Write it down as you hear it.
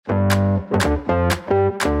Hi,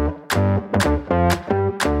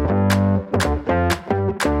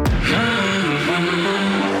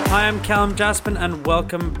 I'm Callum Jaspin and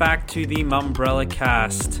welcome back to the Mumbrella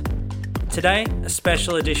Cast. Today, a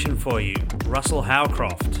special edition for you, Russell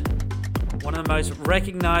Howcroft. One of the most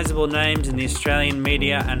recognisable names in the Australian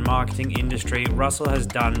media and marketing industry, Russell has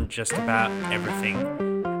done just about everything.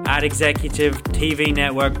 Ad executive, TV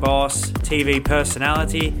network boss, TV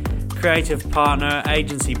personality, creative partner,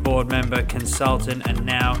 agency board member, consultant, and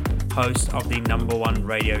now host of the #1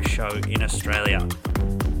 radio show in Australia.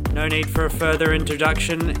 No need for a further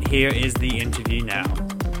introduction, here is the interview now.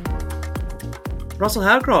 Russell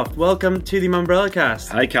Howcroft, welcome to the Mumbrella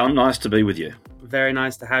Cast. Hey Callum, nice to be with you. Very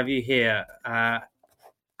nice to have you here. I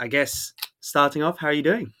guess, starting off, how are you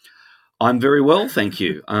doing? I'm very well, thank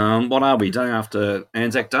you. What are we, day after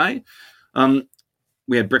Anzac Day?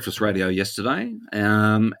 We had breakfast radio yesterday,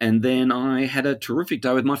 and then I had a terrific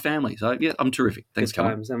day with my family. So, yeah, I'm terrific. Thanks,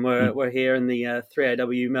 Callum. And we're here in the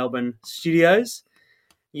 3AW Melbourne studios.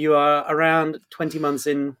 You are around 20 months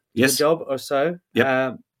in the job or so.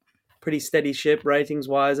 Yep. Pretty steady ship,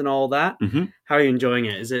 ratings-wise and all that. Mm-hmm. How are you enjoying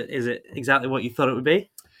it? Is it exactly what you thought it would be?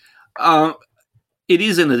 It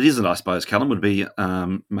is and it isn't, I suppose, Callum, would be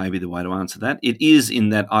maybe the way to answer that. It is in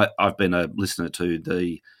that I've been a listener to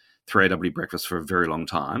the 3AW Breakfast for a very long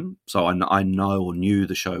time, so I know or knew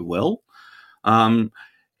the show well. I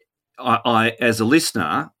as a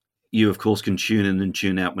listener, you, of course, can tune in and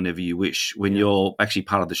tune out whenever you wish. When you're actually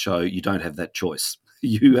part of the show, you don't have that choice.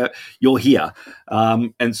 You're here,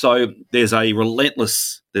 and so there's a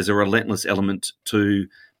relentless element to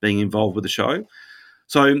being involved with the show.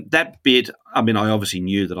 So that bit, I mean, I obviously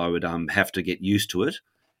knew that I would have to get used to it,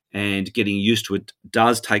 and getting used to it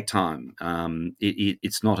does take time.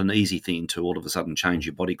 It's not an easy thing to all of a sudden change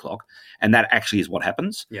your body clock, and that actually is what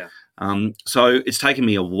happens. Yeah. So it's taken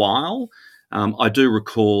me a while. I do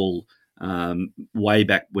recall way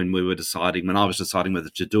back when I was deciding whether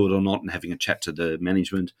to do it or not and having a chat to the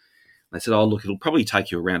management. They said, oh, look, it'll probably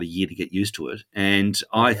take you around a year to get used to it. And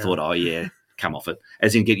I thought, oh, yeah, come off it,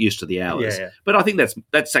 as in get used to the hours. Yeah. But I think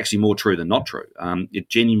that's actually more true than not true. It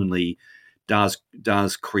genuinely does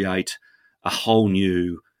create a whole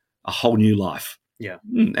new life. Yeah.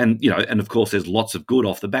 And of course, there's lots of good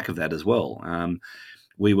off the back of that as well.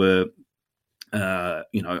 We were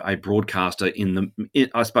a broadcaster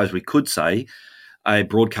I suppose we could say, a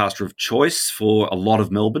broadcaster of choice for a lot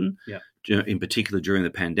of Melbourne, in particular during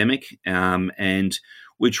the pandemic. And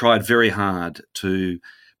we tried very hard to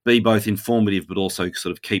be both informative but also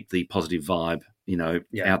sort of keep the positive vibe,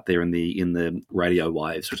 out there in the radio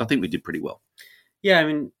waves, which I think we did pretty well. Yeah, I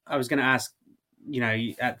mean, I was going to ask,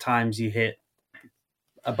 at times you hit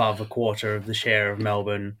above a quarter of the share of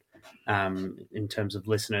Melbourne in terms of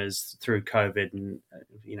listeners through COVID, and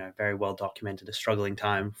very well documented a struggling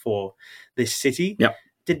time for this city. Yep.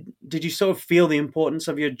 Did you sort of feel the importance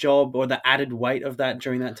of your job or the added weight of that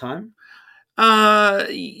during that time?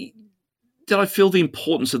 Did I feel the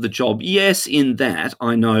importance of the job? Yes, in that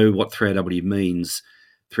I know what 3AW means.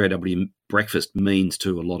 3AW Breakfast means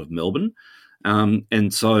to a lot of Melbourne,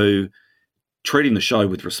 and so treating the show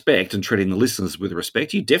with respect and treating the listeners with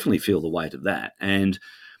respect, you definitely feel the weight of that, and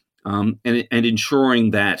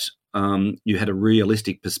ensuring that you had a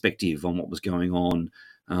realistic perspective on what was going on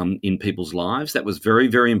in people's lives. That was very,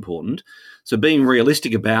 very important. So being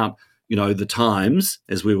realistic about, the times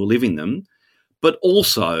as we were living them, but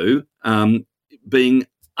also being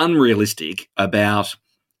unrealistic about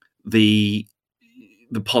the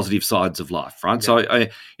positive sides of life, right? Yeah. So,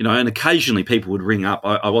 and occasionally people would ring up.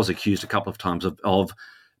 I was accused a couple of times of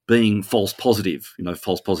being false positive,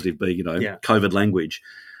 false positive being, COVID language.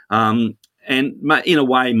 And in a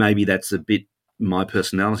way, maybe that's a bit my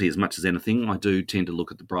personality as much as anything. I do tend to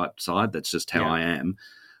look at the bright side. That's just how I am.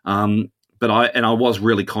 But I was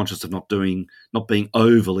really conscious of not being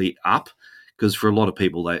overly up, because for a lot of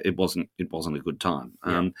people it wasn't a good time.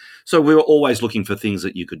 So we were always looking for things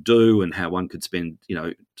that you could do and how one could spend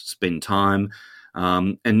time.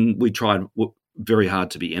 And we tried very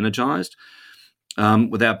hard to be energized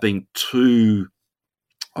without being too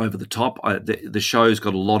over the top. The show's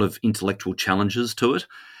got a lot of intellectual challenges to it,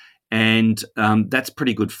 and that's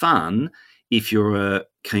pretty good fun if you're a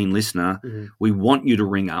keen listener. Mm-hmm. We want you to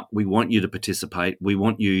ring up. We want you to participate. We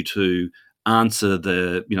want you to answer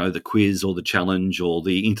the quiz or the challenge or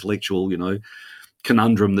the intellectual,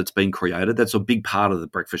 conundrum that's been created. That's a big part of the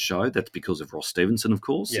breakfast show. That's because of Ross Stevenson, of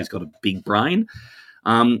course. Yeah. He's got a big brain.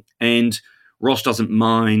 And Ross doesn't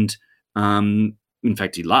mind, in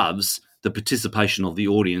fact, he loves the participation of the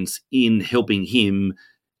audience in helping him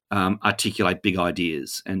articulate big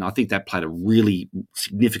ideas. And I think that played a really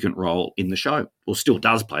significant role in the show, or still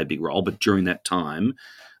does play a big role. But during that time,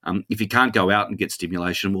 if you can't go out and get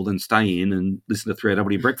stimulation, well, then stay in and listen to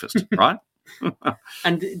 3AW Breakfast, right?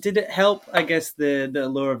 And did it help, I guess, the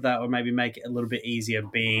allure of that, or maybe make it a little bit easier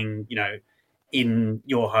being, in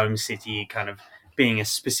your home city, kind of being a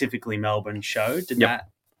specifically Melbourne show? Did that?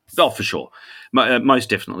 Oh, for sure. Most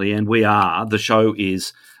definitely. And the show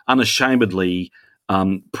is unashamedly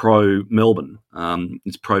pro-Melbourne.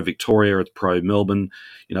 It's pro-Victoria, it's pro-Melbourne.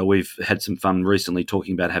 We've had some fun recently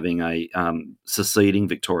talking about having a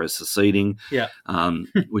Victoria seceding,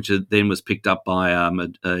 which then was picked up by,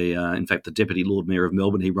 in fact, the Deputy Lord Mayor of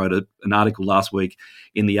Melbourne. He wrote an article last week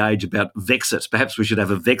in The Age about Vexit. Perhaps we should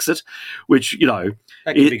have a Vexit, which, that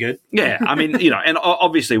could be good. Yeah, I mean, and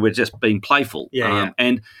obviously we're just being playful.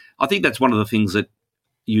 And I think that's one of the things that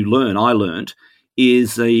I learned,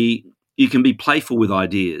 is you can be playful with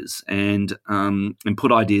ideas and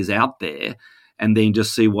put ideas out there, and then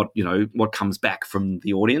just see what comes back from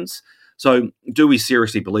the audience. So, do we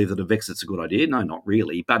seriously believe that a Vexit's a good idea? No, not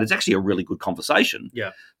really, but it's actually a really good conversation.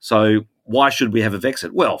 Yeah. So, why should we have a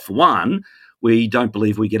Vexit? Well, for one, we don't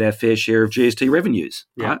believe we get our fair share of GST revenues.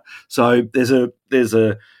 Yeah. Right? So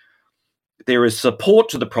there is support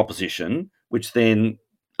to the proposition, which then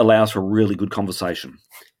allows for a really good conversation.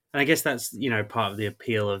 And I guess that's, part of the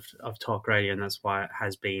appeal of talk radio, and that's why it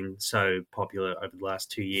has been so popular over the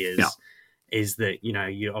last 2 years, is that,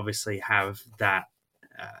 you obviously have that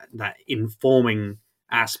informing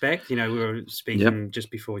aspect. We were speaking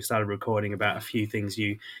just before we started recording about a few things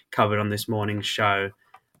you covered on this morning's show,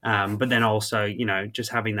 but then also,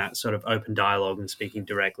 just having that sort of open dialogue and speaking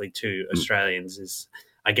directly to Australians is,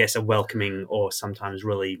 I guess, a welcoming or sometimes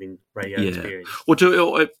relieving radio experience.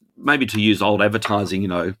 Or maybe to use old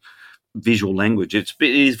advertising, visual language. It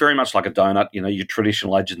is very much like a donut. Your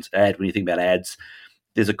traditional ad. When you think about ads,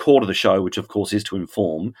 there's a core to the show, which of course is to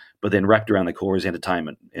inform, but then wrapped around the core is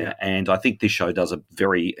entertainment. Yeah. And I think this show does a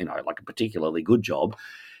very, a particularly good job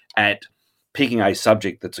at picking a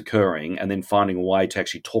subject that's occurring and then finding a way to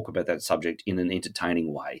actually talk about that subject in an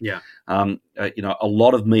entertaining way. Yeah. A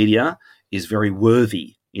lot of media is very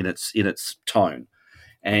worthy in its tone,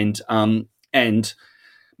 and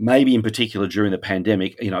maybe in particular during the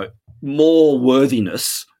pandemic, more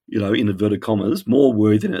worthiness, in inverted commas, more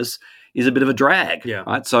worthiness is a bit of a drag. Yeah.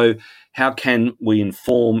 Right. So how can we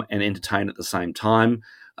inform and entertain at the same time?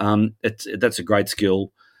 That's a great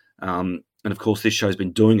skill. And of course, this show's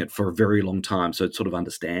been doing it for a very long time, so it sort of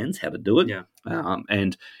understands how to do it. Yeah.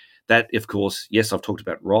 And that, of course, yes, I've talked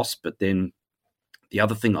about Ross, but then the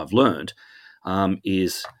other thing I've learned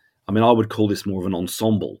is, I would call this more of an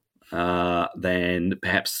ensemble than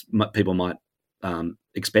perhaps people might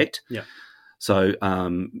expect. Yeah. So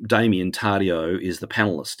Damien Tardio is the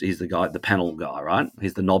panelist. He's the panel guy, right?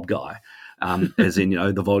 He's the knob guy. As in,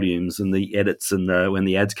 the volumes and the edits and when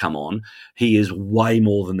the ads come on, he is way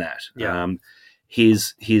more than that. Yeah.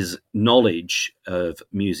 His knowledge of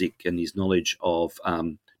music and his knowledge of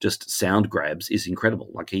just sound grabs is incredible.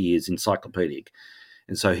 Like, he is encyclopedic.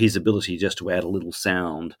 And so his ability just to add a little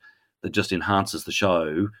sound that just enhances the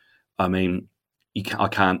show, I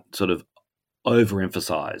can't sort of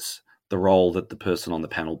overemphasize the role that the person on the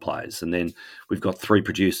panel plays. And then we've got 3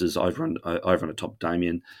 producers over on the top,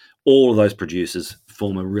 Damien. All of those producers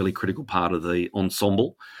form a really critical part of the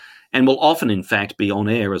ensemble and will often, in fact, be on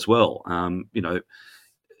air as well. The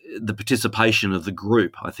participation of the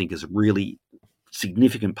group, I think, is a really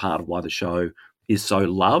significant part of why the show is so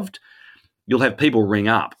loved. You'll have people ring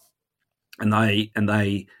up and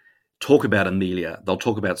they talk about Amelia, they'll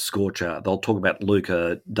talk about Scorcher, they'll talk about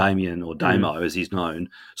Luca, Damien, or Damo as he's known.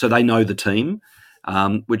 So they know the team,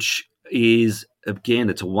 which is, again,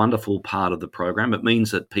 it's a wonderful part of the program. It means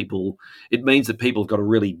that people have got a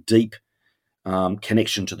really deep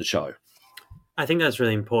connection to the show. I think that's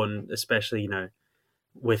really important, especially,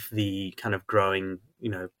 with the kind of growing,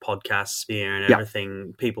 podcast sphere and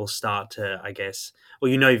everything. People start to, I guess,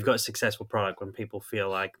 you've got a successful product when people feel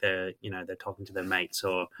like they're talking to their mates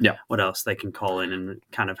or what else they can call in and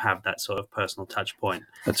kind of have that sort of personal touch point.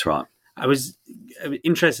 That's right. I was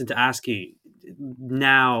interested to ask you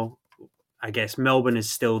now, I guess Melbourne is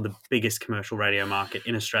still the biggest commercial radio market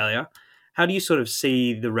in Australia. How do you sort of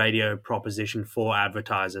see the radio proposition for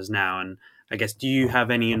advertisers now? And I guess, do you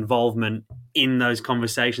have any involvement in those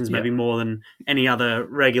conversations, maybe more than any other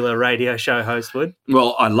regular radio show host would?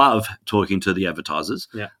 Well, I love talking to the advertisers.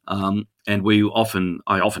 Yeah. And I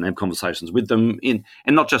often have conversations with them and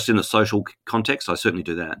not just in a social context. I certainly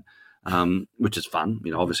do that, which is fun.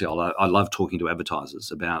 Obviously I love talking to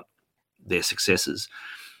advertisers about their successes.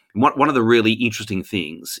 One of the really interesting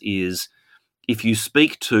things is if you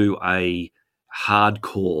speak to a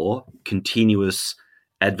hardcore, continuous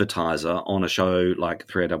advertiser on a show like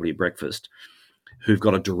 3AW Breakfast, who've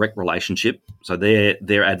got a direct relationship, so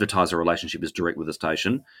their advertiser relationship is direct with the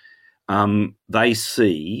station, they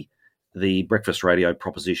see the breakfast radio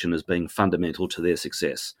proposition as being fundamental to their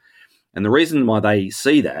success. And the reason why they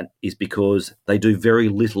see that is because they do very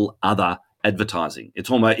little other advertising.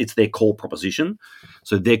 It's their core proposition.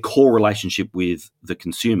 So their core relationship with the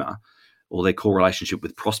consumer or their core relationship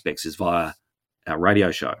with prospects is via our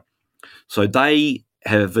radio show. So they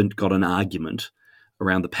haven't got an argument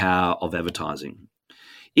around the power of advertising.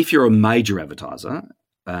 If you're a major advertiser,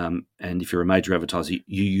 and if you're a major advertiser,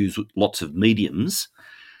 you use lots of mediums,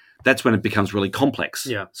 that's when it becomes really complex.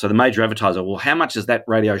 Yeah. So the major advertiser, well, how much is that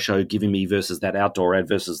radio show giving me versus that outdoor ad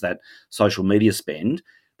versus that social media spend?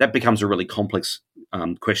 That becomes a really complex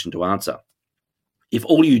question to answer. If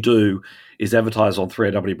all you do is advertise on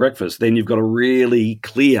 3AW Breakfast, then you've got a really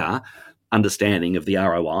clear understanding of the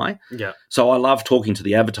ROI. Yeah. So I love talking to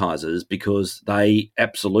the advertisers because they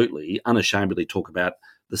absolutely, unashamedly talk about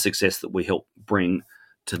the success that we help bring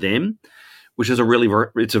to them, which is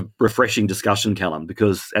it's a refreshing discussion, Callum,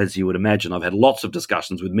 because as you would imagine, I've had lots of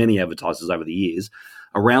discussions with many advertisers over the years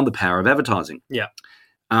around the power of advertising. Yeah.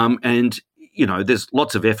 And, there's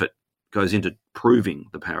lots of effort goes into proving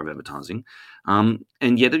the power of advertising. And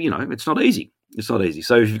yet, it's not easy. It's not easy.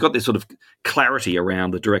 So if you've got this sort of clarity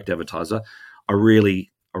around the direct advertiser, I really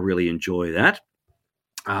enjoy that.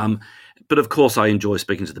 But of course, I enjoy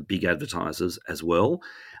speaking to the big advertisers as well.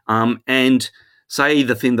 And say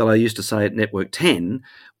the thing that I used to say at Network 10,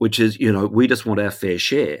 which is, we just want our fair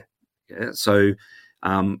share. Yeah? So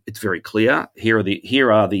it's very clear. Here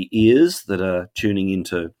are the ears that are tuning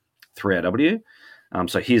into 3AW.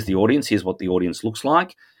 So here's the audience. Here's what the audience looks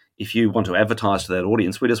like. If you want to advertise to that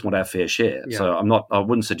audience, we just want our fair share. Yeah. So I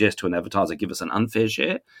wouldn't suggest to an advertiser give us an unfair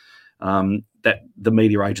share. That the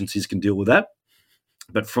media agencies can deal with that.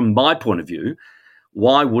 But from my point of view,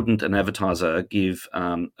 why wouldn't an advertiser give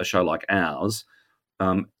a show like ours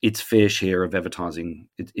its fair share of advertising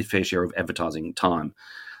time,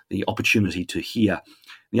 the opportunity to hear?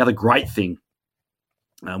 The other great thing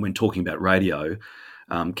when talking about radio,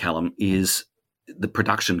 Callum, is the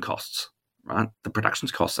production costs. Right, the production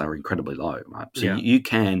costs are incredibly low. Right, so you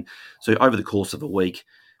can. So over the course of a week,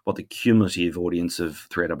 what the cumulative audience of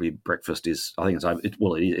 3AW Breakfast is, I think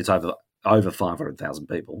it's over 500,000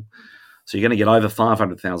 people. So you're going to get over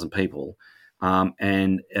 500,000 people,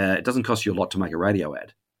 and it doesn't cost you a lot to make a radio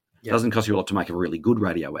ad. It doesn't cost you a lot to make a really good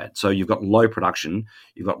radio ad. So you've got low production,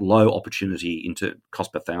 you've got low opportunity into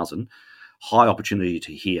cost per thousand, high opportunity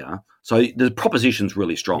to hear. So the proposition's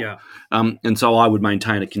really strong. Yeah. And so I would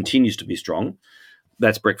maintain it continues to be strong.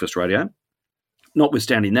 That's breakfast radio.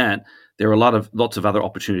 Notwithstanding that, there are lots of other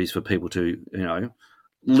opportunities for people to,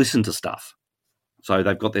 listen to stuff. So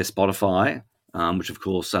they've got their Spotify, which of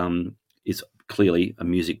course is clearly a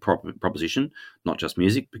music proposition, not just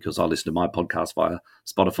music, because I listen to my podcast via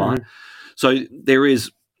Spotify. Mm-hmm. So there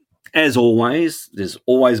is, as always, there's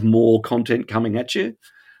always more content coming at you.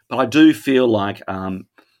 But I do feel like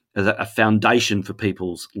as a foundation for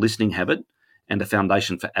people's listening habit and a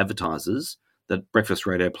foundation for advertisers, that breakfast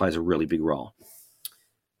radio plays a really big role.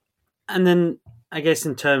 And then I guess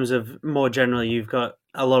in terms of more generally, you've got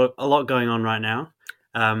a lot going on right now.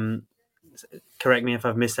 Correct me if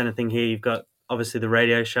I've missed anything here. You've got obviously the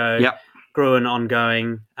radio show, Gruen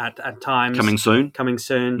ongoing at times. Coming soon.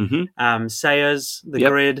 Mm-hmm. Sayers, the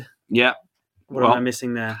Grid. Yeah. What am I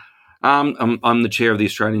missing there? I'm the chair of the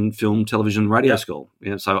Australian Film, Television, Radio School.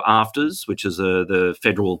 Yeah, so AFTRS, which is the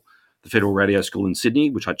federal radio school in Sydney,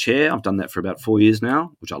 which I chair. I've done that for about 4 years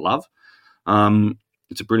now, which I love.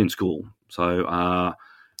 It's a brilliant school. So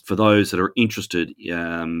for those that are interested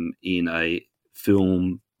in a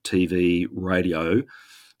film, TV, radio,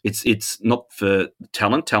 it's not for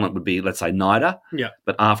talent. Talent would be, let's say, NIDA. Yeah.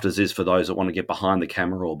 But AFTRS is for those that want to get behind the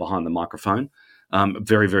camera or behind the microphone.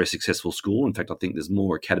 Very, very successful school. In fact, I think there's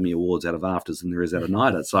more Academy Awards out of AFTRS than there is out of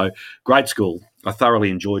NIDA. So great school. I thoroughly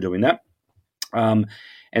enjoy doing that. And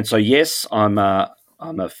so, yes, I'm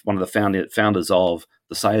one of the founders of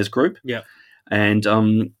the Sayers Group. Yeah. And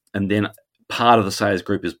then part of the Sayers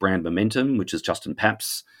Group is Brand Momentum, which is Justin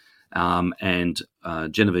Paps and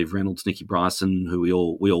Genevieve Reynolds, Nikki Bryson, who we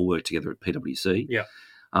all work together at PwC. Yeah.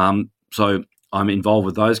 So I'm involved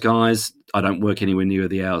with those guys. I don't work anywhere near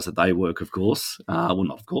the hours that they work, of course. Well,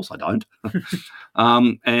 not of course, I don't.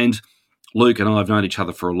 And Luke and I have known each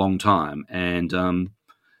other for a long time. And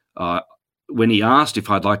when he asked if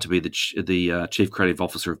I'd like to be the Chief Creative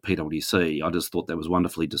Officer of PwC, I just thought that was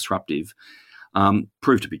wonderfully disruptive.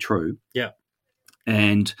 proved to be true. Yeah.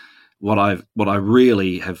 And what I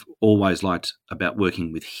really have always liked about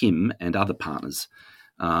working with him and other partners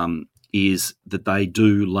is that they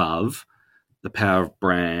do love the power of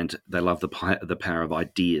brand. They love the power of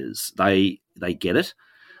ideas. They get it,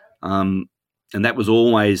 and that was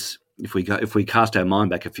always, if we cast our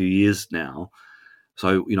mind back a few years now.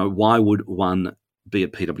 So why would one be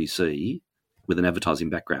at PwC with an advertising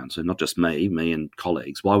background? So not just me and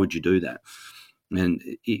colleagues. Why would you do that? And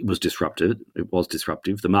it was disruptive. It was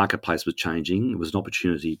disruptive. The marketplace was changing. It was an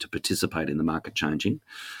opportunity to participate in the market changing.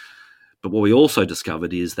 But what we also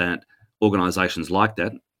discovered is that organisations like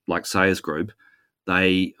that, like Sayers Group,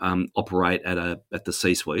 they operate at the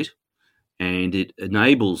C-suite, and it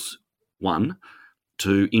enables one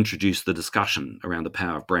to introduce the discussion around the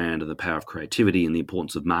power of brand and the power of creativity and the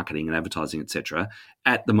importance of marketing and advertising, etc.,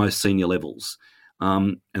 at the most senior levels.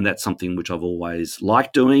 And that's something which I've always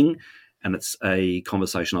liked doing, and it's a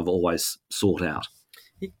conversation I've always sought out.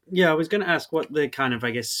 Yeah, I was going to ask what the kind of,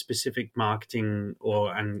 specific marketing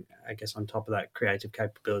and I guess on top of that, creative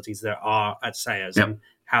capabilities there are at Sayers, and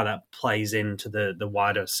how that plays into the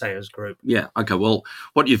wider Sayers Group. Yeah, okay. Well,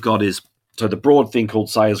 what you've got is, so the broad thing called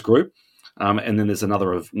Sayers Group, and then there's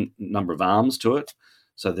another number of arms to it.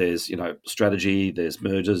 So there's, strategy, there's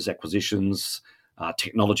mergers, acquisitions,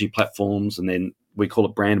 technology platforms, and then we call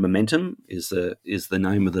it brand momentum is the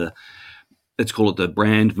name of let's call it the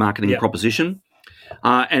brand marketing proposition.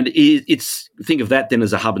 And it's, think of that then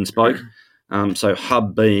as a hub and spoke. So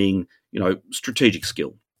hub being,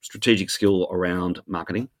 strategic skill around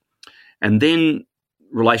marketing, and then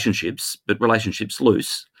relationships, but relationships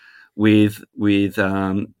loose with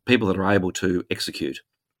people that are able to execute.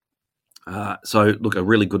 So look, a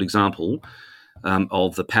really good example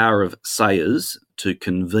of the power of Sayers to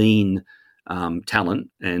convene talent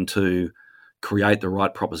and to create the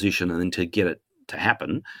right proposition and then to get it to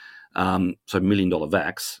happen. So $1 Million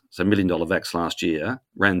Vax. So $1 Million Vax last year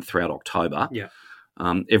ran throughout October. Yeah.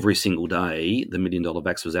 Every single day, the $1 Million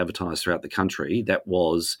Vax was advertised throughout the country. That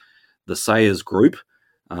was the Sayers Group,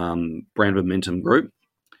 brand momentum group,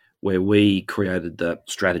 where we created the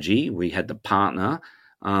strategy, we had the partner,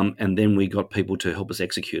 and then we got people to help us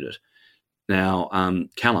execute it. Now,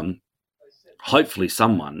 Callum, hopefully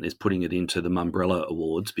someone is putting it into the Mumbrella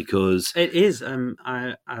Awards, because it is. I'm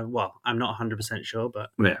not 100% sure,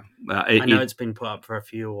 but I know it's been put up for a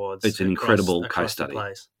few awards. It's an incredible case study.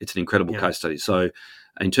 It's an incredible case study. So,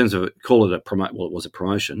 in terms of call it it was a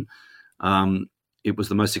promotion. It was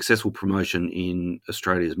the most successful promotion in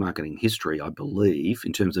Australia's marketing history, I believe,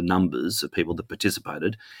 in terms of numbers of people that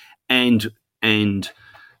participated, and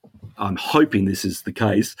I'm hoping this is the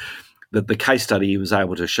case, that the case study was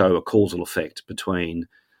able to show a causal effect between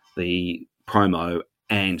the promo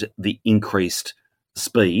and the increased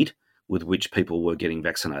speed with which people were getting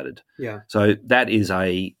vaccinated. Yeah. So that is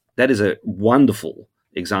a wonderful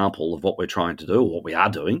example of what we're trying to do, or what we are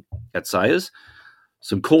doing at Sayers.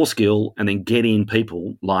 Some core skill, and then get in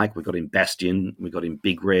people like we got in Bastion, we got in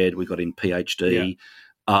Big Red, we got in PhD,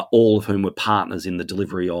 all of whom were partners in the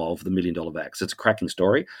delivery of the $1 Million Vax. It's a cracking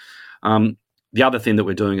story. The other thing that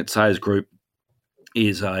we're doing at Sayers Group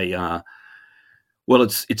is it's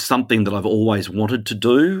something that I've always wanted to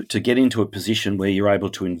do, to get into a position where you're able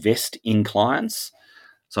to invest in clients.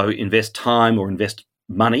 So invest time or invest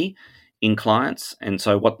money in clients. And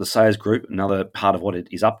so what the Sayers Group, another part of what it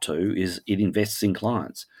is up to, is it invests in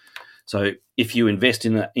clients. So if you invest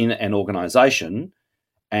in an organisation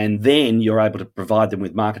and then you're able to provide them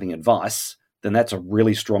with marketing advice, then that's a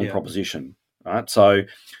really strong proposition, right? So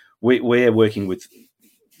we're working with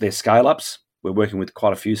their scale-ups. We're working with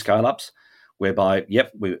quite a few scale-ups whereby,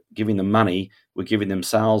 we're giving them money, we're giving them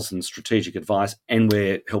sales and strategic advice, and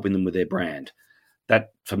we're helping them with their brand.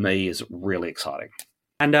 That, for me, is really exciting.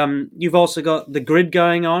 And you've also got the Grid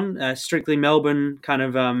going on, strictly Melbourne kind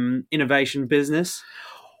of innovation business.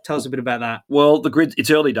 Tell us a bit about that. Well, the Grid,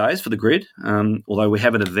 it's early days for the Grid, although we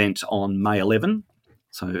have an event on May 11,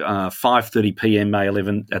 so 5:30 p.m. May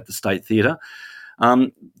 11 at the State Theatre.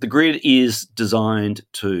 The Grid is designed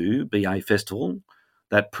to be a festival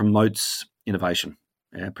that promotes innovation,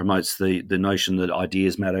 promotes the notion that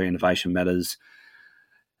ideas matter, innovation matters,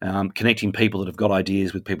 connecting people that have got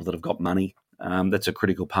ideas with people that have got money. That's a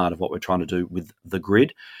critical part of what we're trying to do with the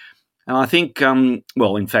Grid. And I think,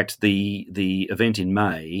 in fact, the event in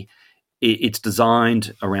May, it's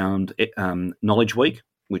designed around Knowledge Week,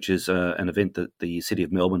 which is an event that the City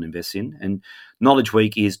of Melbourne invests in. And Knowledge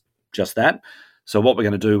Week is just that. So what we're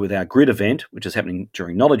going to do with our Grid event, which is happening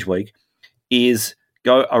during Knowledge Week, is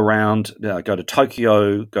go around, go to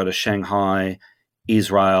Tokyo, go to Shanghai,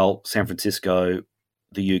 Israel, San Francisco,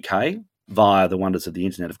 the UK, via the wonders of the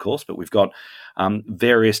internet, of course, but we've got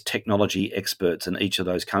various technology experts in each of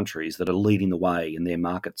those countries that are leading the way in their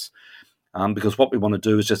markets. Because what we want to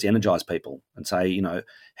do is just energize people and say,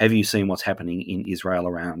 have you seen what's happening in Israel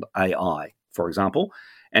around AI, for example?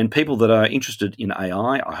 And people that are interested in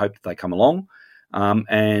AI, I hope that they come along.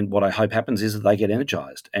 And what I hope happens is that they get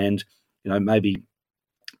energized and, maybe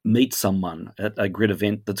meet someone at a grid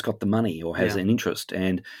event that's got the money or has an interest.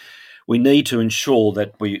 And we need to ensure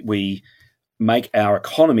that we make our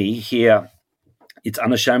economy here. It's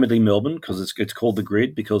unashamedly Melbourne because it's called the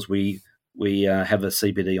grid because we have a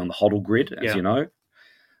CBD on the Hoddle grid, as you know.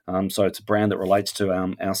 So it's a brand that relates to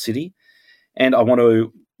our city. And I want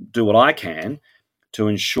to do what I can to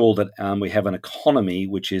ensure that we have an economy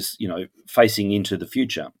which is, facing into the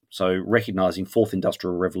future. So recognising fourth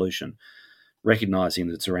industrial revolution, recognising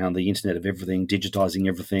that it's around the internet of everything, digitising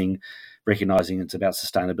everything, recognising it's about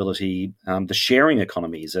sustainability. The sharing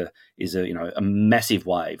economy is a massive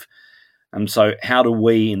wave. So how do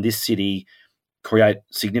we in this city create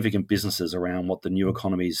significant businesses around what the new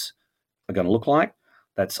economies are going to look like?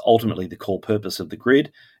 That's ultimately the core purpose of the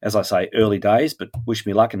grid. As I say, early days, but wish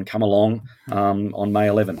me luck and come along on May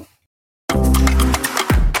 11.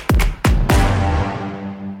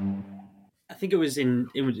 I think it was in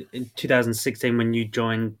 2016 when you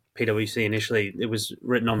joined PwC initially. It was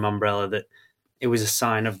written on Mumbrella that it was a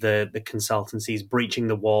sign of the consultancies breaching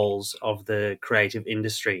the walls of the creative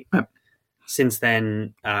industry. Yep. Since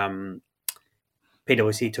then,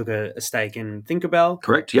 PwC took a stake in Thinkerbell.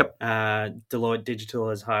 Correct, yep. Deloitte Digital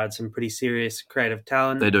has hired some pretty serious creative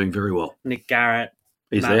talent. They're doing very well. Nick Garrett,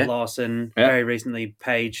 Matt Lawson, very recently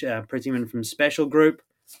Paige Prettyman from Special Group.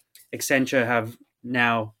 Accenture have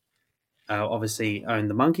now obviously owned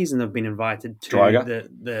the Monkeys and they've been invited to Droga.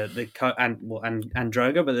 and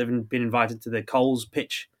Droga, but they've been invited to the Coles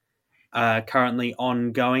pitch currently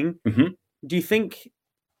ongoing. Mm-hmm. Do you think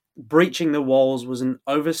breaching the walls was an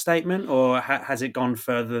overstatement, or has it gone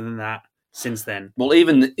further than that since then? Well,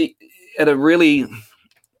 even at a really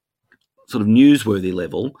sort of newsworthy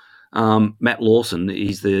level, Matt Lawson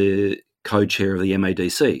is the co-chair of the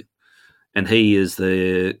MADC, and he is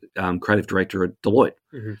the creative director at Deloitte.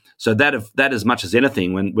 Mm-hmm. So that as much as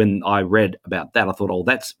anything, when I read about that, I thought, oh,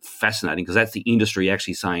 that's fascinating because that's the industry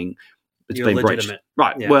actually saying it's You're been legitimate. breached.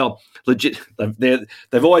 Right. Yeah. Well, legit.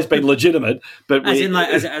 They've always been legitimate, but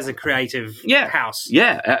as a creative house.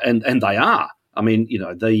 Yeah, and they are. I mean,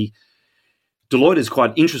 the Deloitte is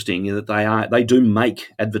quite interesting in that they do make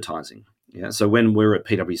advertising. Yeah. So when we're at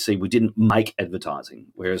PwC, we didn't make advertising,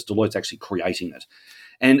 whereas Deloitte's actually creating it.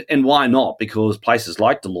 And why not? Because places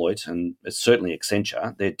like Deloitte and certainly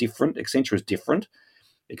Accenture, they're different. Accenture is different.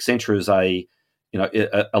 Accenture is a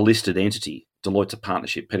listed entity. Deloitte's a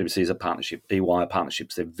partnership. PwC is a partnership. EY are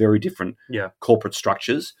partnerships. They're very different corporate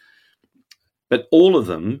structures. But all of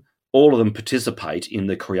them participate in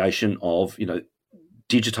the creation of,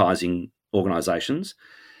 digitizing organizations.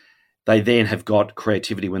 They then have got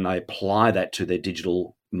creativity when they apply that to their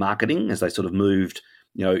digital marketing as they sort of moved,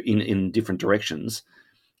 in different directions.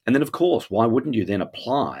 And then, of course, why wouldn't you then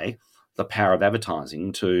apply the power of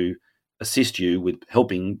advertising to assist you with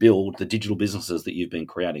helping build the digital businesses that you've been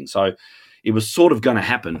creating? So it was sort of going to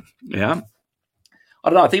happen, yeah. I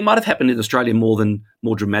don't know. I think it might have happened in Australia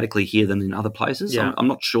more dramatically here than in other places. Yeah. I'm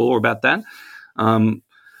not sure about that.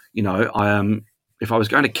 If I was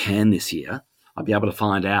going to Cannes this year, I'd be able to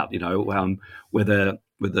find out, whether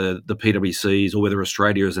the PwCs or whether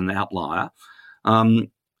Australia is an outlier.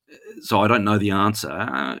 So I don't know the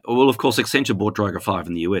answer. Well, of course, Accenture bought Droga 5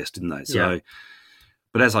 in the US, didn't they? So,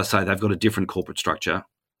 but as I say, they've got a different corporate structure.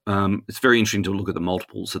 It's very interesting to look at the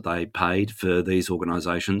multiples that they paid for these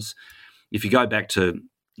organisations. If you go back to,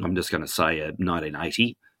 I'm just going to say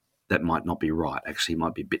 1980, that might not be right. Actually, it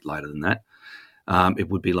might be a bit later than that. It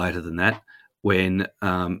would be later than that. When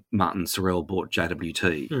Martin Sorrell bought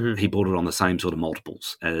JWT, mm-hmm. he bought it on the same sort of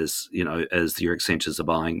multiples as as your Accentures are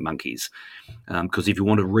buying Monkeys. Because if you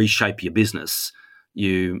want to reshape your business,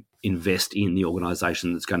 you invest in the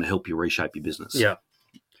organisation that's going to help you reshape your business. Yeah.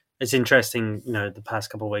 It's interesting, the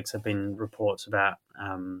past couple of weeks have been reports about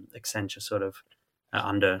Accenture sort of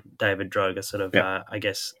under David Droga sort of, I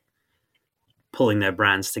guess, pulling their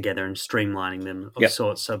brands together and streamlining them of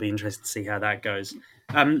sorts. So it'll be interesting to see how that goes.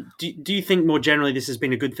 Do you think more generally this has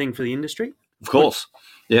been a good thing for the industry? Of course.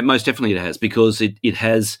 Yeah, most definitely it has, because it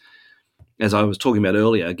has, as I was talking about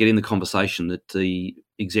earlier, getting the conversation at the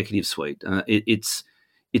executive suite. It's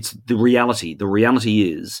the reality. The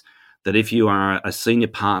reality is that if you are a senior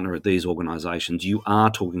partner at these organisations, you are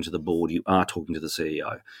talking to the board, you are talking to the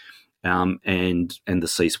CEO and the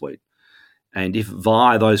C-suite. And if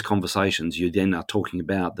via those conversations you then are talking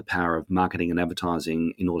about the power of marketing and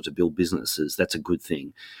advertising in order to build businesses, that's a good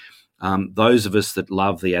thing. Those of us that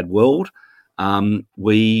love the ad world,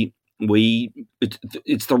 it's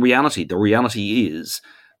the reality. The reality is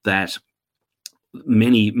that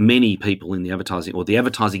many people in the advertising or the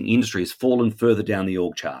advertising industry has fallen further down the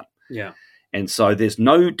org chart. Yeah. And so there's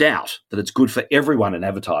no doubt that it's good for everyone in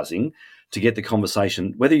advertising to get the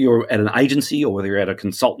conversation, whether you're at an agency or whether you're at a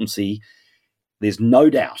consultancy. There's no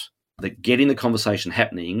doubt that getting the conversation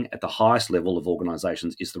happening at the highest level of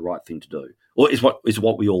organisations is the right thing to do, or is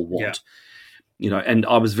what we all want. Yeah. And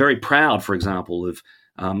I was very proud, for example, of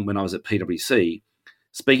when I was at PwC,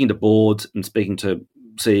 speaking to boards and speaking to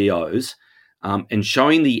CEOs, and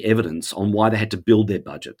showing the evidence on why they had to build their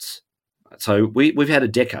budgets. So we've had a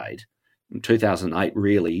decade, from 2008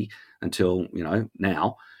 really until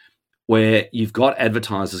now, where you've got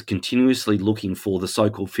advertisers continuously looking for the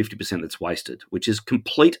so-called 50% that's wasted, which is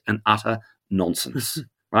complete and utter nonsense,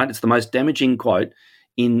 right? It's the most damaging quote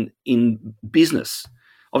in business.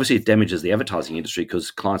 Obviously, it damages the advertising industry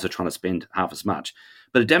because clients are trying to spend half as much,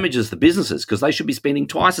 but it damages the businesses because they should be spending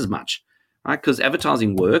twice as much, right? Because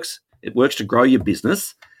advertising works. It works to grow your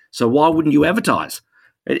business. So why wouldn't you advertise?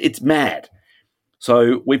 It's mad.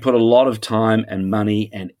 So we put a lot of time and money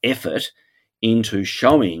and effort into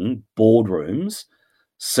showing boardrooms,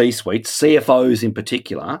 C-suites, CFOs in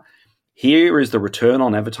particular, here is the return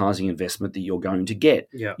on advertising investment that you're going to get.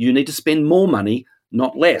 Yeah. You need to spend more money,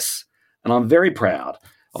 not less. And I'm very proud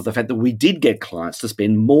of the fact that we did get clients to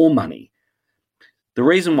spend more money. The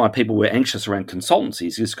reason why people were anxious around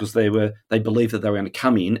consultancies is because they believed that they were going to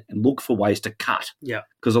come in and look for ways to cut. Yeah.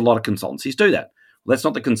 Because a lot of consultancies do that. Well, that's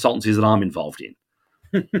not the consultancies that I'm involved in.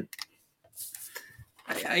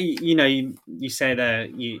 You say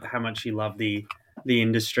that how much you love the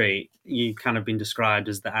industry. You've kind of been described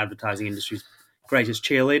as the advertising industry's greatest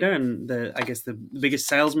cheerleader and the biggest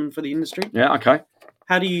salesman for the industry. Yeah, okay.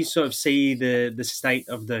 How do you sort of see the state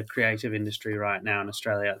of the creative industry right now in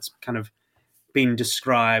Australia? It's kind of been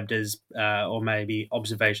described as, or maybe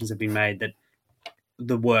observations have been made that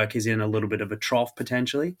the work is in a little bit of a trough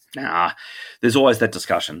potentially. There's always that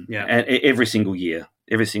discussion. Yeah. And every single year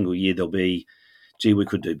there'll be, gee, we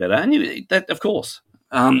could do better. And that, of course.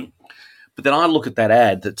 But then I look at that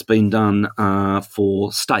ad that's been done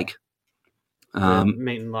for steak.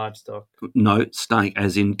 Meat and livestock. No, steak,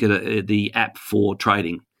 as in get the app for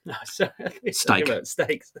trading. Steak. Steaks.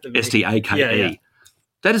 STAKE. Yeah.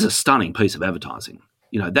 That is a stunning piece of advertising.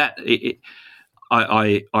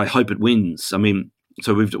 I hope it wins. I mean,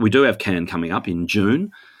 so we do have Cannes coming up in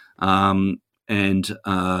June, and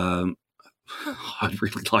I'd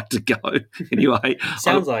really like to go. Anyway,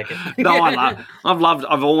 sounds like it. No,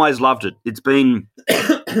 I've always loved it. It's been,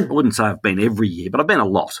 I wouldn't say I've been every year, but I've been a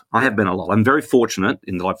lot. I have been a lot. I'm very fortunate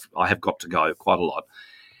in that I have got to go quite a lot,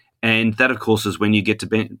 and that, of course, is when you get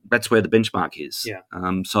to that's where the benchmark is. Yeah.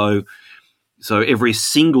 So every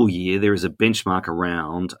single year there is a benchmark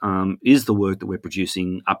around, is the work that we're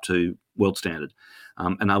producing up to world standard,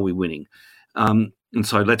 and are we winning? And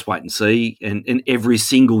so let's wait and see. And every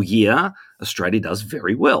single year Australia does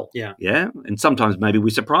very well. Yeah. Yeah. And sometimes maybe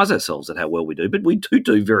we surprise ourselves at how well we do, but we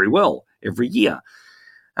do very well every year.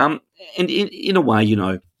 And in a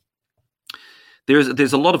way,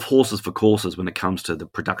 there's a lot of horses for courses when it comes to the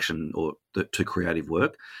production or to creative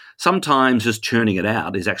work. Sometimes just churning it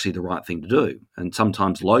out is actually the right thing to do. And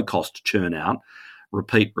sometimes low-cost churn out,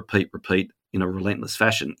 repeat in a relentless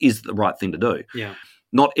fashion is the right thing to do. Yeah.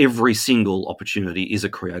 Not every single opportunity is a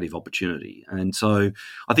creative opportunity. And so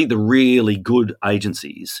I think the really good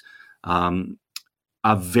agencies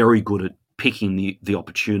are very good at picking the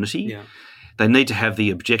opportunity. Yeah. They need to have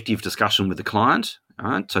the objective discussion with the client,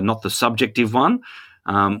 right? So not the subjective one,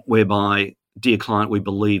 whereby, dear client, we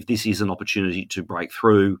believe this is an opportunity to break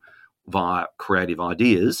through via creative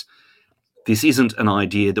ideas. This isn't an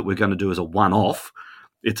idea that we're going to do as a one-off.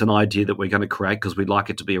 It's an idea that we're going to create because we'd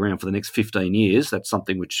like it to be around for the next 15 years. That's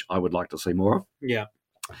something which I would like to see more of. Yeah.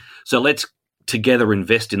 So let's together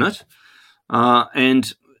invest in it.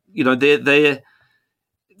 And,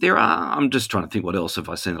 there are, I'm just trying to think what else have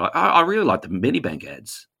I seen. I really like the Medibank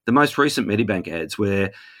ads, the most recent Medibank ads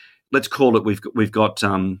where, let's call it, we've got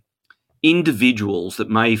individuals that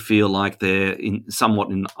may feel like they're somewhat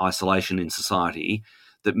in isolation in society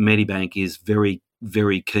that Medibank is very,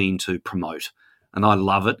 very keen to promote. And I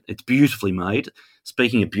love it. It's beautifully made.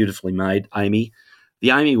 Speaking of beautifully made, Amy,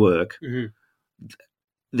 the Amy work,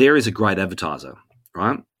 there is a great advertiser,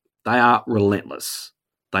 right? They are relentless.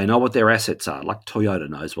 They know what their assets are, like Toyota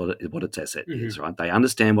knows what its asset is, right? They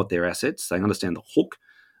understand what their assets, they understand the hook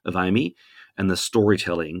of Amy, and the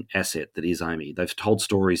storytelling asset that is AAMI. They've told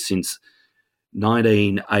stories since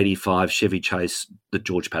 1985 Chevy Chase that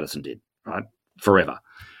George Patterson did, right? Forever.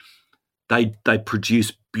 They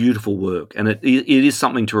produce beautiful work, and it is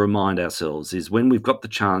something to remind ourselves is when we've got the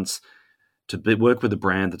chance to work with a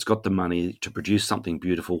brand that's got the money to produce something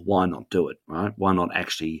beautiful, why not do it, right? Why not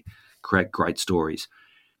actually create great stories?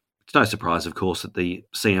 It's no surprise, of course, that the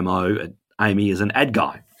CMO at AAMI is an ad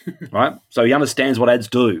guy, right? So he understands what ads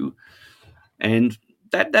do, and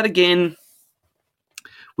that again,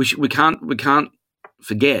 we can't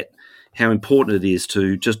forget how important it is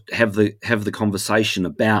to just have the conversation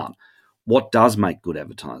about what does make good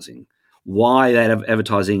advertising, why that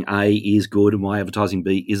advertising A is good and why advertising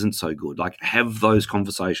B isn't so good. Like, have those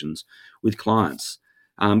conversations with clients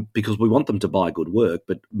because we want them to buy good work,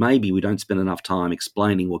 but maybe we don't spend enough time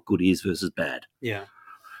explaining what good is versus bad. Yeah.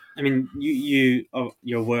 I mean,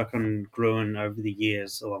 your work on Gruen over the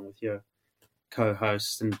years, along with your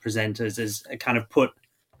co-hosts and presenters, has kind of put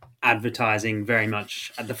advertising very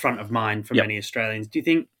much at the front of mind for many Australians. Do you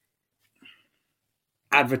think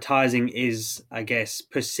advertising is, I guess,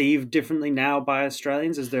 perceived differently now by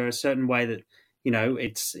Australians? Is there a certain way that,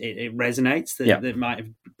 it resonates that might have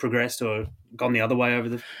progressed or gone the other way over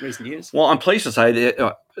the recent years? Well, I'm pleased to say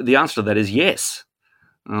that the answer to that is yes.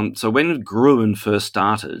 So when Gruen first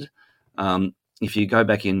started, if you go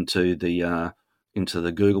back into the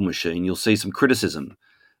Google machine, you'll see some criticism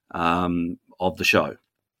of the show.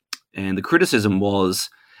 And the criticism was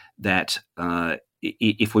that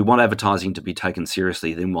if we want advertising to be taken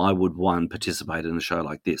seriously, then why would one participate in a show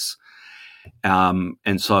like this?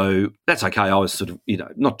 And so that's okay. I was sort of,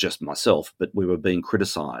 not just myself, but we were being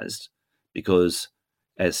criticised because,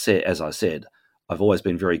 as I said, I've always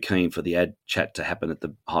been very keen for the ad chat to happen at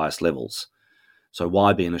the highest levels. So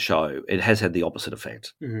why be in a show? It has had the opposite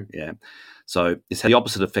effect. Mm-hmm. Yeah. So it's had the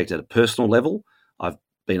opposite effect at a personal level. I've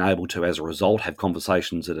been able to, as a result, have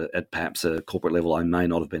conversations at perhaps a corporate level I may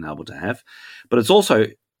not have been able to have. But it's also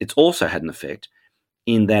had an effect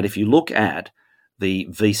in that if you look at the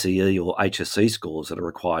VCE or HSC scores that are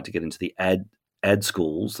required to get into the ad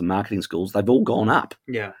schools, the marketing schools, they've all gone up.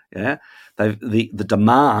 Yeah. Yeah. The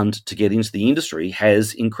demand to get into the industry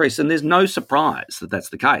has increased, and there's no surprise that that's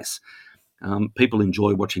the case. People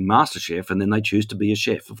enjoy watching MasterChef, and then they choose to be a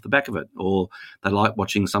chef off the back of it, or they like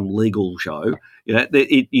watching some legal show.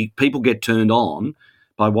 People get turned on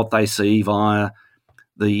by what they see via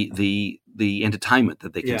the entertainment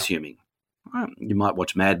that they're consuming. You might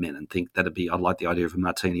watch Mad Men and think I'd like the idea of a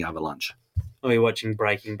martini over lunch. Or you're watching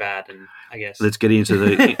Breaking Bad, and I guess let's get into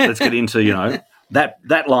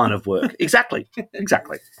that line of work. Exactly.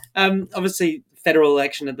 Obviously, federal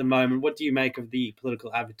election at the moment. What do you make of the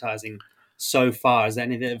political advertising so far? Is there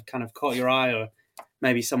any that have kind of caught your eye, or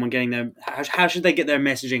maybe someone getting them? How should they get their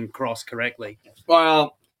messaging across correctly?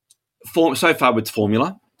 Well, so far with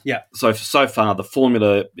formula. Yeah. So far the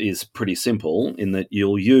formula is pretty simple in that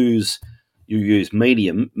you'll use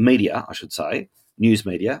media, I should say, news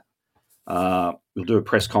media. You'll do a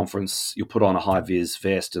press conference. You'll put on a high-vis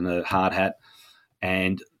vest and a hard hat,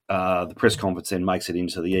 and the press conference then makes it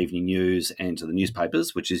into the evening news and to the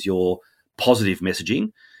newspapers, which is your positive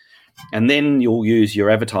messaging. And then you'll use your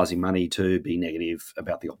advertising money to be negative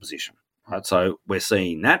about the opposition. Right? So we're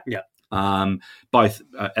seeing that. Yeah. Both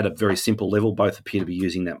at a very simple level, both appear to be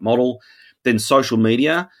using that model. Then social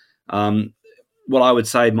media. What I would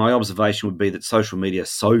say, my observation would be that social media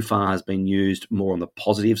so far has been used more on the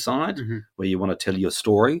positive side, mm-hmm. where you want to tell your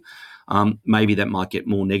story. Maybe that might get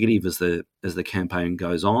more negative as the campaign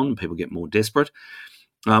goes on. People get more desperate.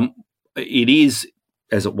 It is,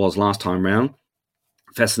 as it was last time round,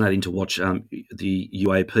 fascinating to watch the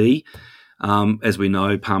UAP. As we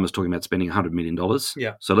know, Palmer's talking about spending $100 million.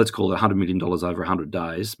 Yeah. So let's call it $100 million over 100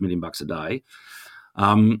 days, $1 million a day.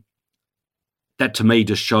 That to me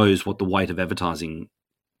just shows what the weight of advertising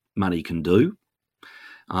money can do.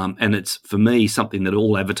 And it's, for me, something that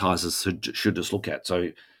all advertisers should just look at. So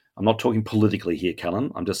I'm not talking politically here,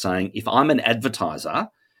 Callan. I'm just saying if I'm an advertiser,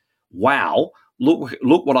 wow,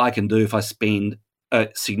 look what I can do if I spend a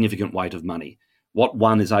significant weight of money. What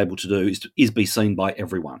one is able to do is be seen by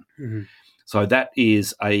everyone. Mm-hmm. So that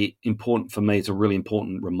is important for me. It's a really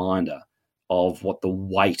important reminder of what the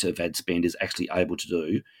weight of ad spend is actually able to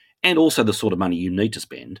do, and also the sort of money you need to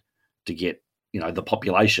spend to get the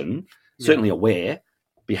population certainly aware.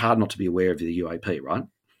 Be hard not to be aware of the UAP, right?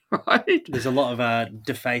 Right. There's a lot of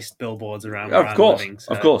defaced billboards around. Of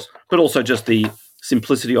course, but also just the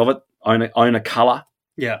simplicity of it. Own a colour.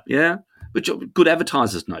 Yeah. But good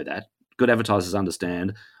advertisers know that. Good advertisers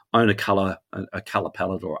understand. Own a colour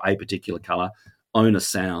palette or a particular colour. Own a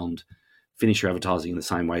sound. finish your advertising in the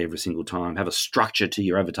same way every single time. Have a structure to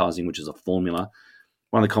your advertising, which is a formula.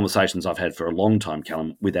 One of the conversations I've had for a long time,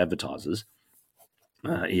 Callum, with advertisers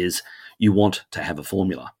is you want to have a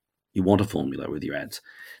formula. You want a formula with your ads.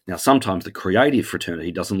 Now, sometimes the creative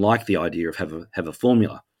fraternity doesn't like the idea of have a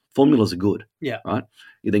formula. Formulas are good, right?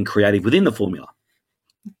 You're then creative within the formula.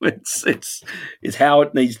 It's how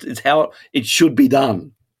it needs. It's how it should be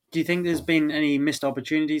done. Do you think there's been any missed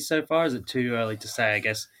opportunities so far? Is it too early to say? I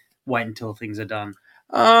guess wait until things are done.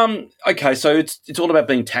 Okay, so it's all about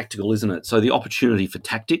being tactical, isn't it? So the opportunity for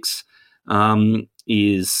tactics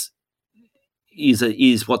is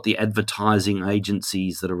what the advertising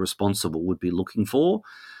agencies that are responsible would be looking for.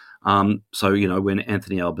 So when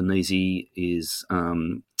Anthony Albanese is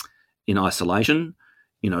in isolation,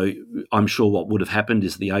 I'm sure what would have happened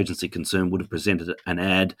is the agency concerned would have presented an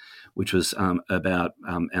ad which was about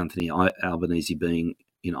Anthony Albanese being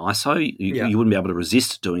in ISO. You wouldn't be able to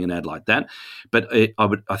resist doing an ad like that. But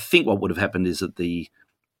I think what would have happened is that the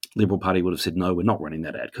Liberal Party would have said, no, we're not running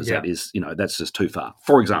that ad because that is, that's just too far,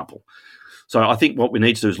 for example. So I think what we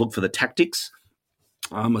need to do is look for the tactics.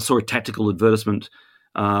 I saw a tactical advertisement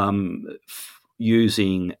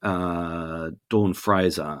using Dawn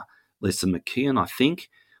Fraser, Lisa McKeon, I think,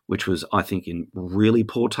 which was, in really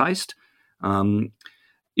poor taste. And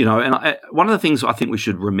one of the things I think we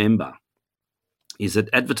should remember is that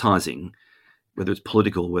advertising, whether it's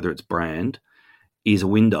political, whether it's brand, is a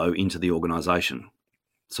window into the organisation.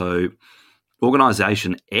 So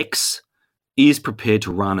organisation X is prepared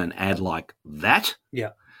to run an ad like that. Yeah.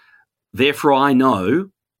 Therefore, I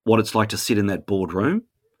know what it's like to sit in that boardroom.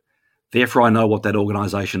 Therefore, I know what that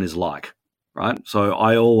organisation is like, right? So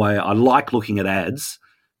I like looking at ads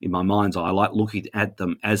in my mind's eye. I like looking at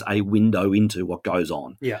them as a window into what goes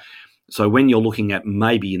on. Yeah. So when you're looking at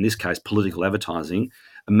maybe, in this case, political advertising,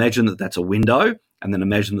 imagine that that's a window, and then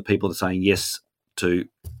imagine the people that are saying yes to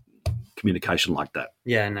communication like that.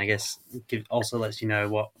 Yeah, and I guess it also lets you know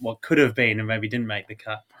what could have been and maybe didn't make the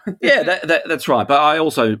cut. Yeah, that's right. But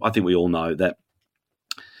I think we all know that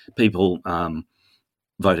people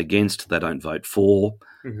vote against, they don't vote for.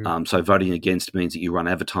 Mm-hmm. So voting against means that you run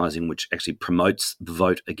advertising which actually promotes the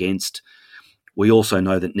vote against. We also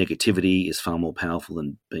know that negativity is far more powerful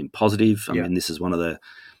than being positive. I mean, this is one of the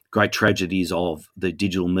great tragedies of the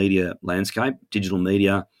digital media landscape. Digital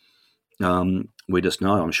media, we just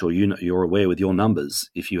know, I'm sure you're aware with your numbers,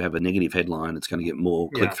 if you have a negative headline, it's going to get more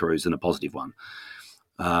click-throughs than a positive one.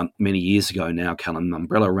 Many years ago now, Callum,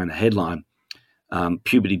 Umbrella ran a headline,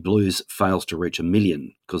 Puberty Blues fails to reach 1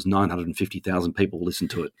 million because 950,000 people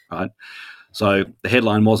listened to it, right? So the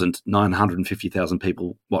headline wasn't 950,000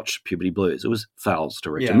 people watch Puberty Blues. It was fails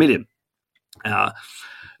to reach 1 million. That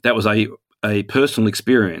was a personal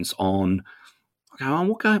experience on,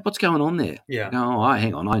 what's going on there? Yeah.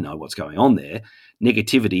 Hang on, I know what's going on there.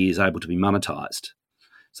 Negativity is able to be monetized.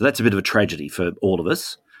 So that's a bit of a tragedy for all of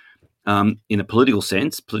us. In a political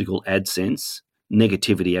sense, political ad sense,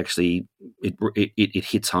 negativity actually, it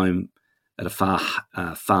hits home at a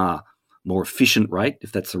far more efficient rate,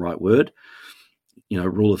 if that's the right word.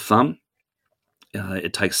 Rule of thumb,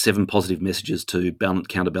 it takes 7 positive messages to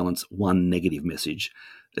counterbalance 1 negative message.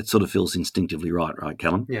 It sort of feels instinctively right,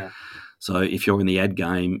 Callum? Yeah. So if you're in the ad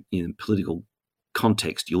game in political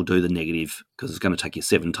context, you'll do the negative because it's going to take you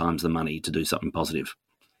 7 times the money to do something positive.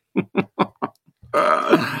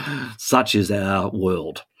 Such is our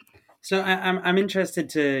world. So I'm interested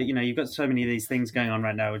to, you've got so many of these things going on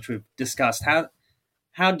right now, which we've discussed.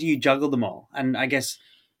 How do you juggle them all? And I guess,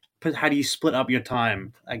 how do you split up your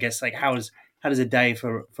time? I guess, how does a day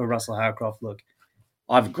for Russell Howcroft look?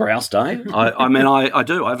 I have a grouse day. I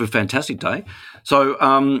do. I have a fantastic day. So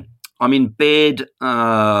I'm in bed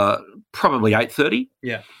probably 8:30.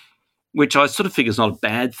 Yeah. Which I sort of figure is not a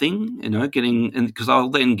bad thing, because I'll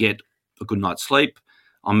then get a good night's sleep.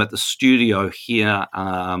 I'm at the studio here.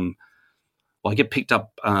 I get picked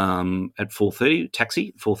up at 4:30,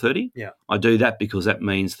 taxi, 4:30. Yeah. I do that because that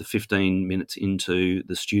means the 15 minutes into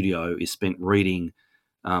the studio is spent reading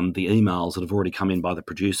the emails that have already come in by the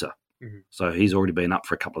producer. Mm-hmm. So he's already been up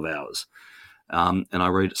for a couple of hours. And I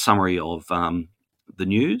read a summary of the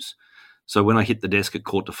news. So when I hit the desk at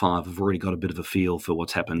 4:45, I've already got a bit of a feel for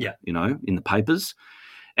what's happened, in the papers.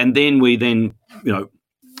 And then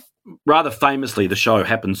rather famously, the show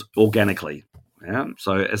happens organically. Yeah?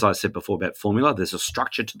 So as I said before about formula, there's a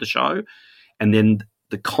structure to the show, and then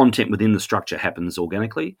the content within the structure happens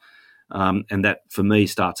organically. And that, for me,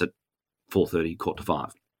 starts at 4:30,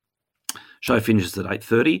 4:45. Show finishes at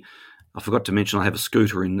 8:30. I forgot to mention I have a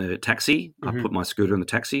scooter in the taxi. Mm-hmm. I put my scooter in the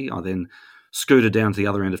taxi. I then scooter down to the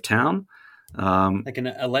other end of town. Like an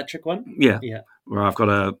electric one? Yeah. Where I've got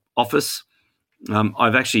an office.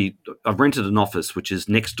 I've rented an office which is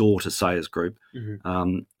next door to Sayers Group.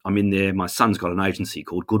 I'm in there. My son's got an agency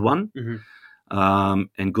called Good One.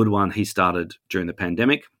 And Good One, he started during the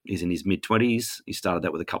pandemic. He's in his mid-20s. He started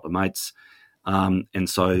that with a couple of mates. And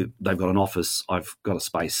so they've got an office. I've got a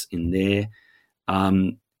space in there.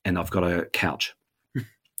 And I've got a couch,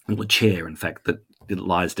 a chair, in fact, that it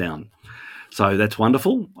lies down. So that's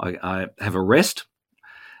wonderful. I have a rest.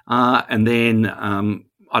 And then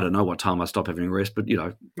I don't know what time I stop having a rest, but,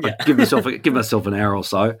 I give myself an hour or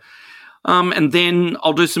so. And then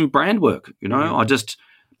I'll do some brand work, I just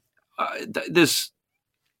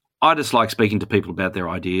like speaking to people about their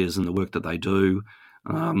ideas and the work that they do.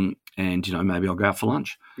 And, maybe I'll go out for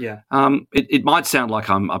lunch. Yeah. It might sound like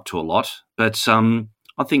I'm up to a lot, but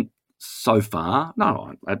I think so far,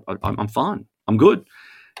 no, I'm fine. I'm good.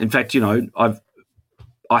 In fact,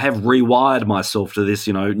 I have rewired myself to this,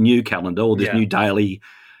 new calendar or this new daily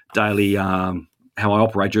how I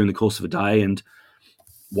operate during the course of a day, and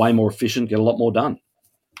way more efficient, get a lot more done.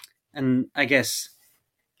 And I guess,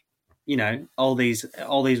 all these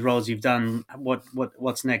roles you've done.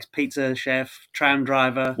 What's next? Pizza chef, tram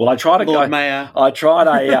driver. Well, I tried Lord Mayor. I tried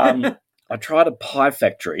a pie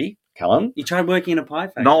factory, Callum. You tried working in a pie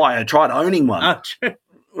factory? No, I tried owning one. Oh, true.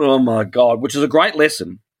 Oh my God, which is a great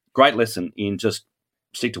lesson in just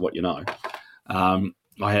stick to what you know.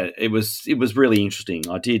 It was really interesting.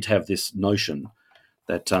 I did have this notion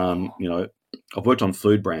that I've worked on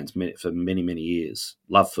food brands for many, many years.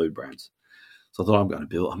 Love food brands. So I thought I'm going to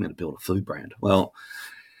build a food brand. Well,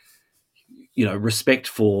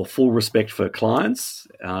 full respect for clients,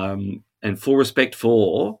 and full respect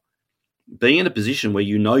for being in a position where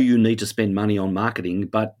you need to spend money on marketing,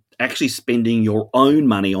 but actually spending your own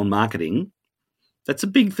money on marketing, that's a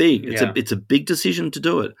big thing. It's a big decision to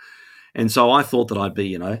do it. And so I thought that I'd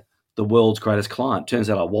be, the world's greatest client. Turns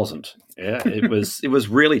out I wasn't. Yeah, it was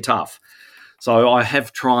really tough. So I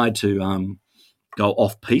have tried to go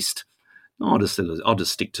off piste. I'll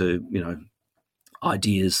just stick to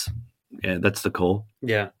ideas. Yeah, that's the core.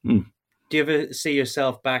 Yeah. Do you ever see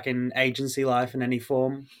yourself back in agency life in any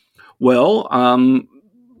form? Well,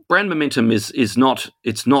 Brand Momentum is not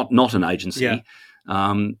an agency. Yeah.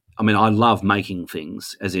 I love making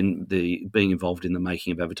things, as in being involved in the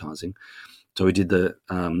making of advertising. So we did the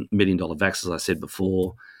 $1 Million Vax, as I said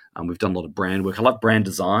before. We've done a lot of brand work. I love brand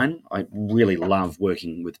design. I really love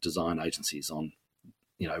working with design agencies on,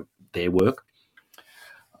 their work.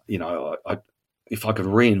 If I could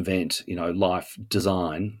reinvent, life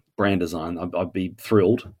design, brand design, I'd be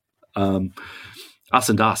thrilled. Us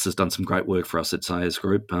and Us has done some great work for us at Sayers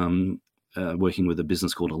Group, working with a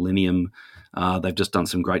business called Alinium. They've just done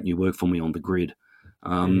some great new work for me on the grid.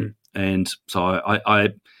 And so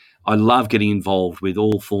I love getting involved with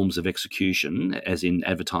all forms of execution, as in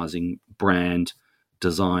advertising, brand,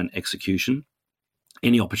 design, execution.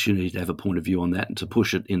 Any opportunity to have a point of view on that and to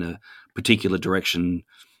push it in a particular direction,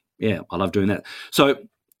 I love doing that. So,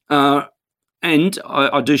 and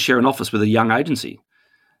I do share an office with a young agency,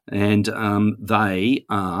 and they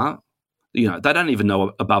are, they don't even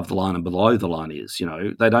know above the line and below the line is.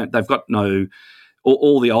 They've got no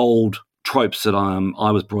all the old tropes that I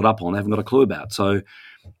was brought up on. They haven't got a clue about. So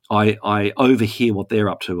I overhear what they're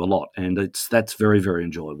up to a lot, and that's very, very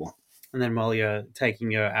enjoyable. And then while you're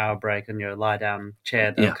taking your hour break on your lie-down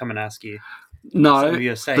chair, they'll come and ask you. No,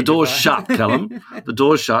 the door's shut, Callum. The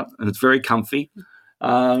door's shut, and it's very comfy.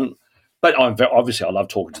 But obviously I love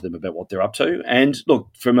talking to them about what they're up to. And look,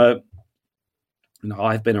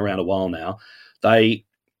 I've been around a while now.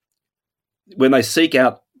 When they seek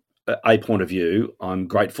out a point of view, I'm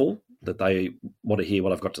grateful that they want to hear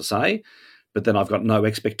what I've got to say, but then I've got no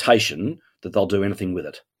expectation that they'll do anything with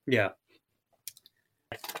it. Yeah.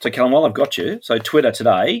 So, Callum, while I've got you, so Twitter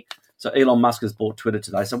today, so Elon Musk has bought Twitter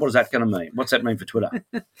today. So what is that going to mean? What's that mean for Twitter?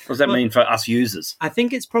 What does that mean for us users? I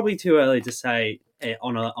think it's probably too early to say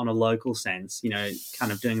on a local sense,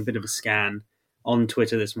 kind of doing a bit of a scan on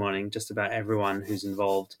Twitter this morning. Just about everyone who's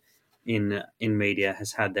involved in media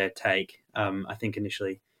has had their take. I think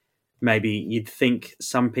initially maybe you'd think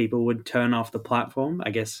some people would turn off the platform. I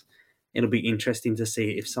guess it'll be interesting to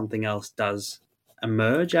see if something else does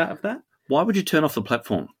emerge out of that. Why would you turn off the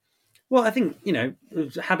platform? Well, I think,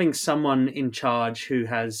 having someone in charge who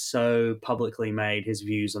has so publicly made his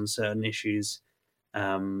views on certain issues,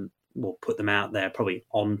 will put them out there, probably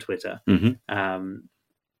on Twitter. Mm-hmm.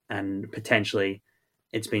 And potentially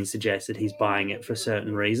it's been suggested he's buying it for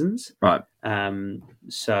certain reasons. Right.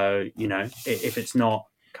 So, if it's not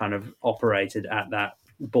kind of operated at that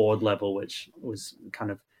board level, which was kind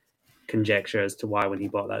of conjecture as to why when he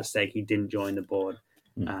bought that stake he didn't join the board.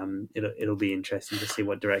 It'll be interesting to see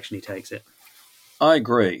what direction he takes it. I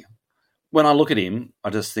agree. When I look at him, I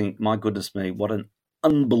just think, my goodness me, what an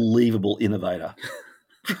unbelievable innovator.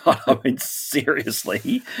 I mean,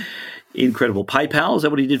 seriously, incredible. PayPal, is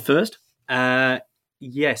that what he did first?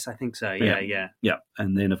 Yes, I think so. Yeah.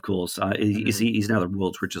 And then, of course, he's now the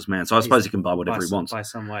world's richest man. So I suppose he can buy whatever he wants. By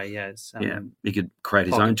some way, yes. He could create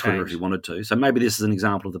his own Twitter if he wanted to. So maybe this is an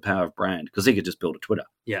example of the power of brand, because he could just build a Twitter.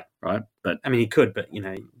 Yeah. Right? But I mean, he could, but,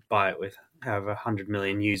 buy it with however 100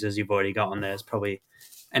 million users you've already got on there is probably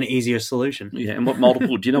an easier solution. Yeah, and what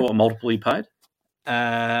multiple, do you know what multiple he paid?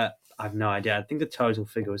 I have no idea. I think the total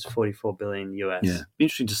figure was 44 billion US. Yeah,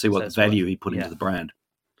 interesting to see what the value he put into the brand.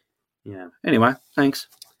 Yeah. Anyway, thanks.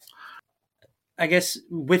 I guess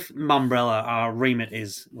with Mumbrella, our remit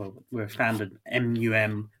is, we're founded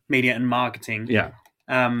MUM, Media and Marketing. Yeah.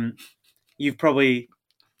 You've probably...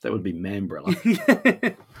 That would be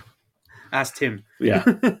Mambrella. Ask Tim. Yeah.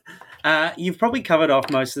 You've probably covered off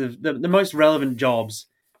most of the most relevant jobs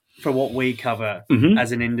for what we cover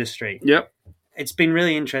as an industry. Yep. It's been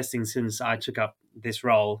really interesting since I took up this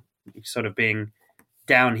role, sort of being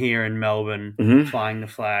down here in Melbourne, flying the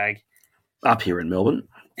flag. Up here in Melbourne.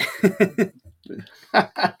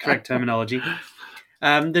 Correct terminology.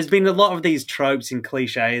 There's been a lot of these tropes and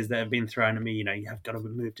cliches that have been thrown at me. You have got to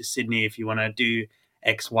move to Sydney if you want to do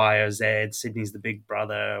X, Y, or Z. Sydney's the big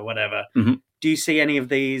brother, or whatever. Do you see any of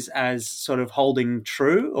these as sort of holding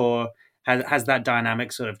true, or has that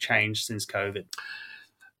dynamic sort of changed since COVID?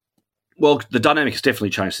 Well, the dynamic has definitely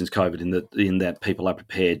changed since COVID in that people are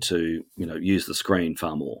prepared to, use the screen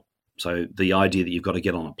far more. So the idea that you've got to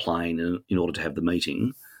get on a plane in order to have the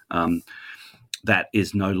meeting, that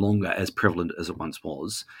is no longer as prevalent as it once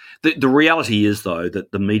was. The reality is, though,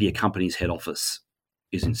 that the media company's head office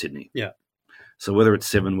is in Sydney. Yeah. So whether it's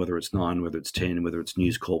 7, whether it's 9, whether it's 10, whether it's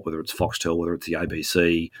News Corp, whether it's Foxtel, whether it's the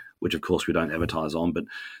ABC, which of course we don't advertise on, but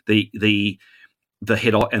the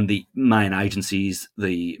head and the main agencies,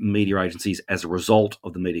 the media agencies, as a result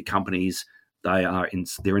of the media companies, they're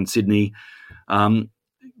in Sydney.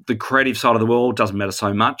 The creative side of the world doesn't matter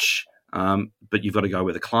so much, but you've got to go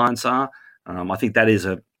where the clients are. I think that is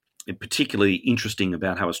a particularly interesting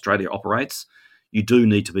about how Australia operates. You do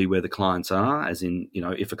need to be where the clients are, as in,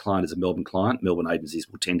 if a client is a Melbourne client, Melbourne agencies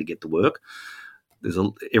will tend to get the work. There's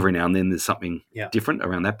every now and then there's something different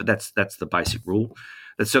around that, but that's the basic rule.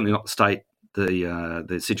 That's certainly not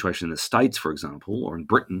the situation in the States, for example, or in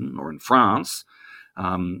Britain or in France,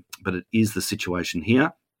 but it is the situation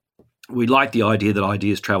here. We like the idea that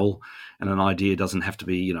ideas travel, and an idea doesn't have to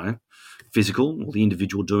be, physical or the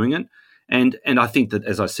individual doing it. And I think that,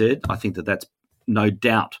 as I said, that's no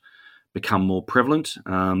doubt become more prevalent.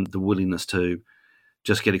 The willingness to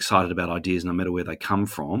just get excited about ideas no matter where they come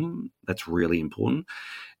from, that's really important.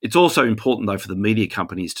 It's also important, though, for the media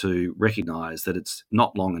companies to recognise that it's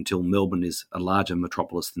not long until Melbourne is a larger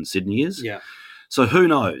metropolis than Sydney is. Yeah. So who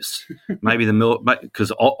knows? Maybe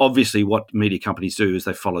because obviously what media companies do is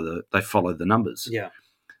they follow the numbers. Yeah.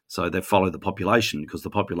 So they follow the population, because the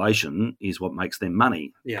population is what makes them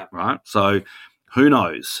money. Yeah. Right. So who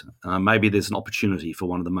knows? Maybe there's an opportunity for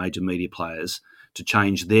one of the major media players to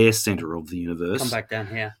change their centre of the universe. Come back down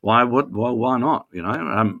here. Why not?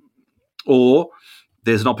 Or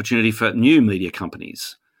there's an opportunity for new media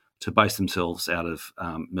companies to base themselves out of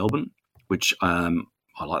Melbourne, which I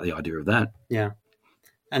like the idea of that. Yeah.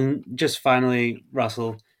 And just finally,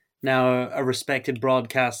 Russell, now a respected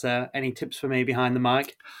broadcaster, any tips for me behind the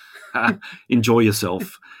mic? Enjoy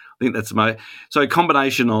yourself. I think that's so a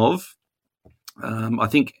combination of, I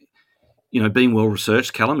think, being well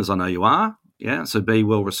researched, Callum, as I know you are. Yeah, so be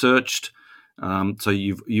well researched. So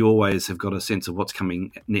you always have got a sense of what's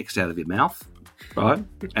coming next out of your mouth, right?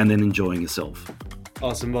 And then enjoying yourself.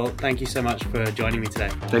 Awesome. Well, thank you so much for joining me today.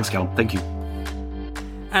 Thanks, Callum. Thank you.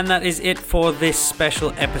 And that is it for this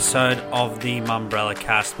special episode of the Mumbrella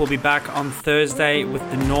Cast. We'll be back on Thursday with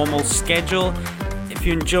the normal schedule. If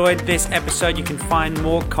you enjoyed this episode, you can find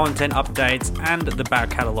more content updates and the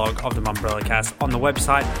back catalogue of the Mumbrella Cast on the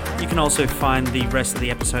website. You can also find the rest of the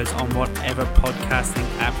episodes on whatever podcasting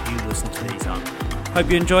app you listen to these on. Hope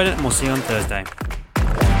you enjoyed it, and we'll see you on Thursday.